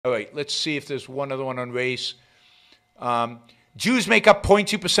All right, let's see if there's one other one on race. Jews make up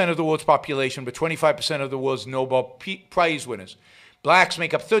 0.2% of the world's population, but 25% of the world's Nobel Prize winners. Blacks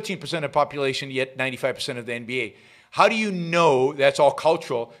make up 13% of the population, yet 95% of the NBA. How do you know that's all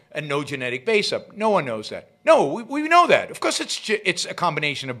cultural and no genetic base up? No one knows that. No, we know that. Of course, it's a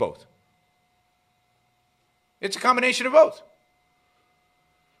combination of both. It's a combination of both.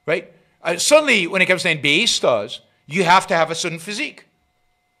 Right? Certainly, when it comes to NBA stars, you have to have a certain physique.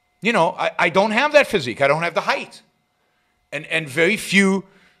 You know, I don't have that physique. I don't have the height. And very few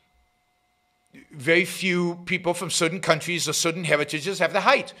people from certain countries or certain heritages have the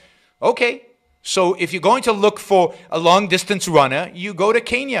height. Okay, so if you're going to look for a long-distance runner, you go to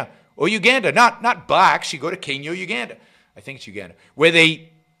Kenya or Uganda. Not blacks, you go to Kenya or Uganda. I think it's Uganda. Where they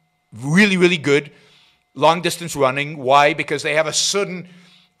really, really good long-distance running. Why? Because they have a certain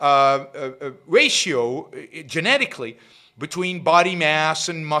ratio genetically between body mass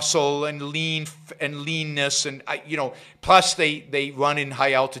and muscle and leanness and plus they run in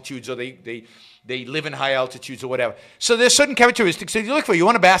high altitudes or they live in high altitudes or whatever. So there's certain characteristics that you look for. You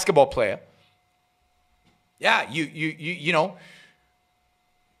want a basketball player. Yeah, you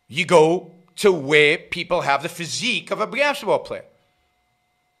go to where people have the physique of a basketball player.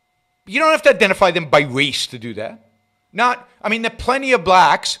 You don't have to identify them by race to do that. There are plenty of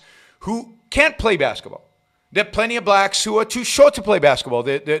blacks who can't play basketball. There are plenty of blacks who are too short to play basketball.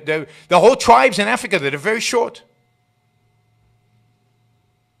 The whole tribes in Africa that are very short.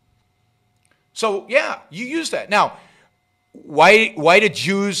 So, yeah, you use that. Now, why do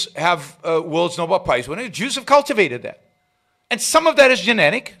Jews have world's Nobel Prize winners? Jews have cultivated that. And some of that is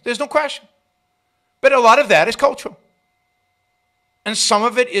genetic. There's no question. But a lot of that is cultural. And some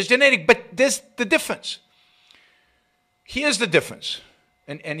of it is genetic. But there's the difference. Here's the difference.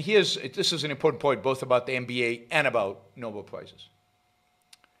 And this is an important point, both about the NBA and about Nobel Prizes.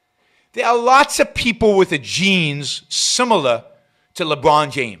 There are lots of people with the genes similar to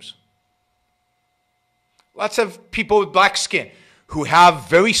LeBron James. Lots of people with black skin who have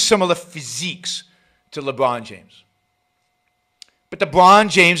very similar physiques to LeBron James. But LeBron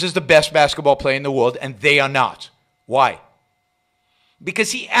James is the best basketball player in the world, and they are not. Why?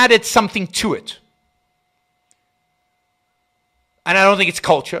 Because he added something to it. And I don't think it's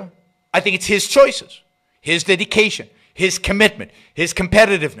culture. I think it's his choices, his dedication, his commitment, his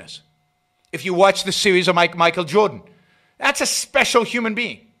competitiveness. If you watch the series of Michael Jordan, that's a special human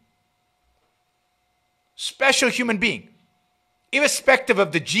being. Special human being. Irrespective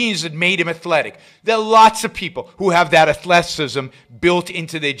of the genes that made him athletic, there are lots of people who have that athleticism built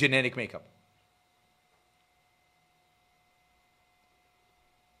into their genetic makeup.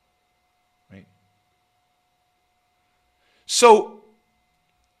 Right? So,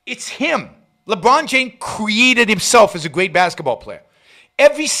 it's him. LeBron James created himself as a great basketball player.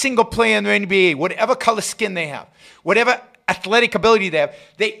 Every single player in the NBA, whatever color skin they have, whatever athletic ability they have,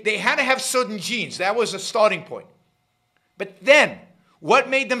 they had to have certain genes. That was a starting point. But then, what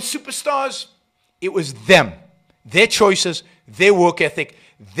made them superstars? It was them. Their choices, their work ethic,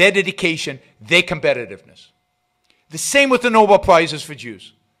 their dedication, their competitiveness. The same with the Nobel Prizes for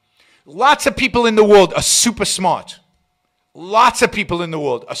Jews. Lots of people in the world are super smart. Lots of people in the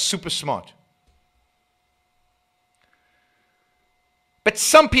world are super smart. But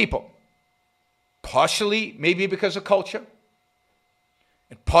some people, partially maybe because of culture,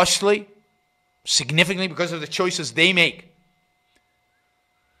 and partially, significantly because of the choices they make,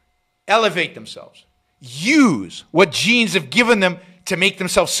 elevate themselves, use what genes have given them to make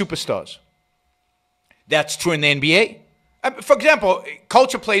themselves superstars. That's true in the NBA. For example,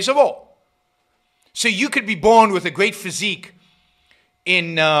 culture plays a role. So you could be born with a great physique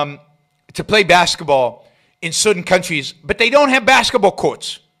to play basketball in certain countries, but they don't have basketball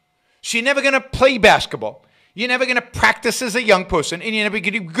courts. So you're never going to play basketball. You're never going to practice as a young person, and you're never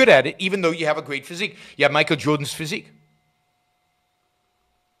going to be good at it, even though you have a great physique. You have Michael Jordan's physique.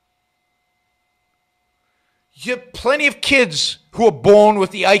 You have plenty of kids who are born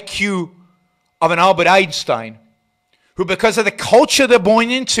with the IQ of an Albert Einstein, who because of the culture they're born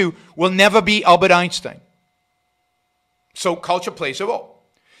into will never be Albert Einstein. So culture plays a role.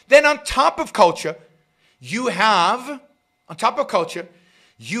 Then on top of culture, you have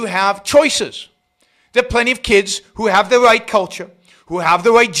choices. There are plenty of kids who have the right culture, who have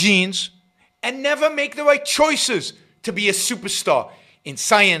the right genes, and never make the right choices to be a superstar in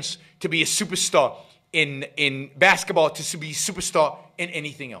science, to be a superstar in basketball, to be a superstar in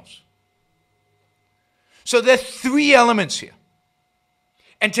anything else. So there are three elements here.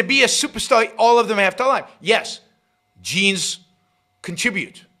 And to be a superstar, all of them have to align. Yes, genes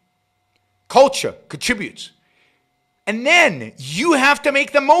contribute. Culture contributes. And then you have to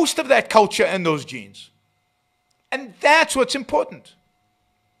make the most of that culture and those genes. And that's what's important.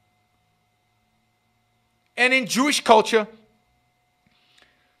 And in Jewish culture,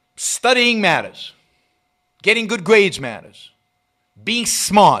 studying matters. Getting good grades matters. Being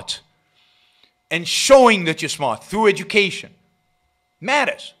smart and showing that you're smart through education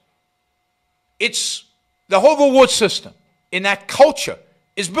matters. It's the whole reward system in that culture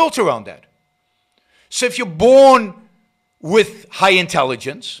is built around that. So if you're born with high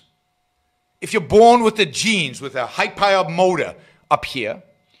intelligence, if you're born with the genes, with a high-powered motor up here,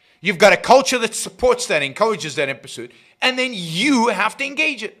 you've got a culture that supports that, encourages that in pursuit, and then you have to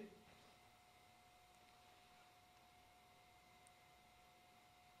engage it.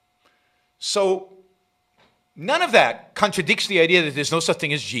 So none of that contradicts the idea that there's no such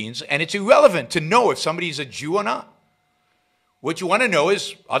thing as genes, and it's irrelevant to know if somebody's a Jew or not. What you want to know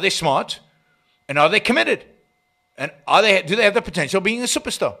is, are they smart, and are they committed, and do they have the potential of being a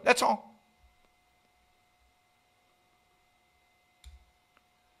superstar? That's all.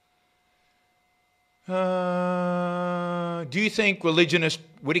 Do you think religionist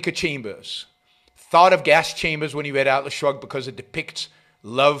Whittaker Chambers thought of gas chambers when he read Atlas Shrugged because it depicts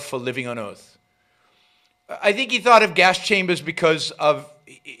love for living on earth? I think he thought of gas chambers because of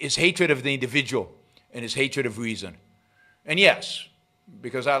his hatred of the individual and his hatred of reason. And yes,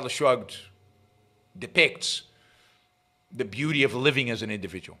 because Atlas Shrugged depicts the beauty of living as an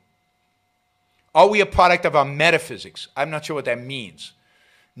individual. Are we a product of our metaphysics? I'm not sure what that means.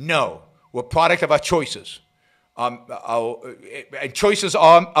 No, we're a product of our choices. Choices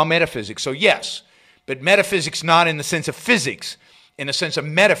are our metaphysics, so yes. But metaphysics not in the sense of physics, in the sense of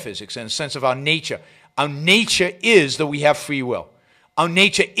metaphysics, in the sense of our nature. Our nature is that we have free will. Our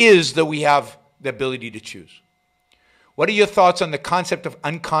nature is that we have the ability to choose. What are your thoughts on the concept of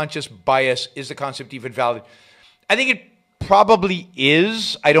unconscious bias? Is the concept even valid? I think it probably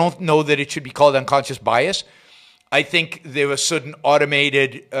is. I don't know that it should be called unconscious bias. I think there are certain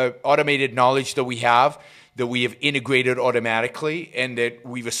automated knowledge that we have integrated automatically, and that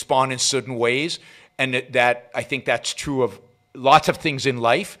we respond in certain ways, and that I think that's true of lots of things in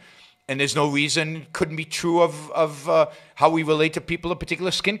life, and there's no reason it couldn't be true of how we relate to people of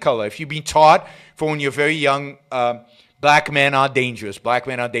particular skin color. If you've been taught from when you're very young, black men are dangerous,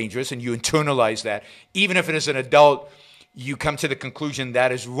 and you internalize that, even if it is an adult, you come to the conclusion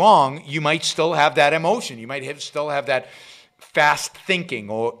that is wrong, you might still have that emotion. You might still have that fast thinking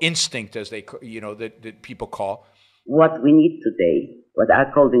or instinct, as they, that people call. What we need today, what I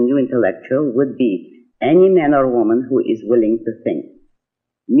call the new intellectual, would be any man or woman who is willing to think.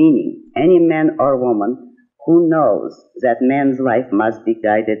 Meaning, any man or woman who knows that man's life must be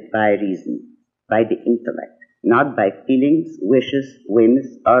guided by reason, by the intellect, not by feelings, wishes, whims,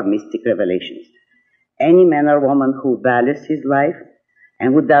 or mystic revelations. Any man or woman who values his life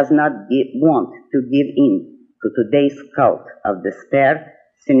and who does not want to give in to today's cult of despair,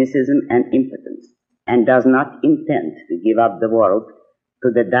 cynicism, and impotence, and does not intend to give up the world to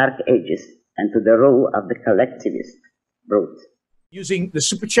the dark ages and to the rule of the collectivist brute. Using the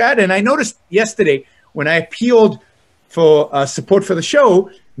super chat, and I noticed yesterday when I appealed for support for the show,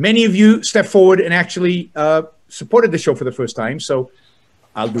 many of you stepped forward and actually supported the show for the first time. So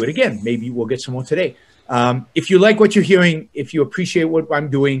I'll do it again. Maybe we'll get some more today. If you like what you're hearing, if you appreciate what I'm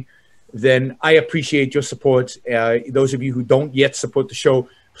doing, then I appreciate your support. Those of you who don't yet support the show,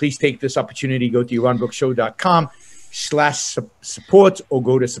 please take this opportunity. Go to yaronbrookshow.com/support or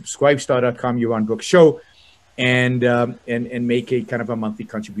go to subscribestar.com, Yaron Brook Show, and make a kind of a monthly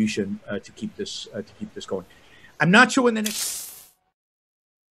contribution to keep this going. I'm not sure when the next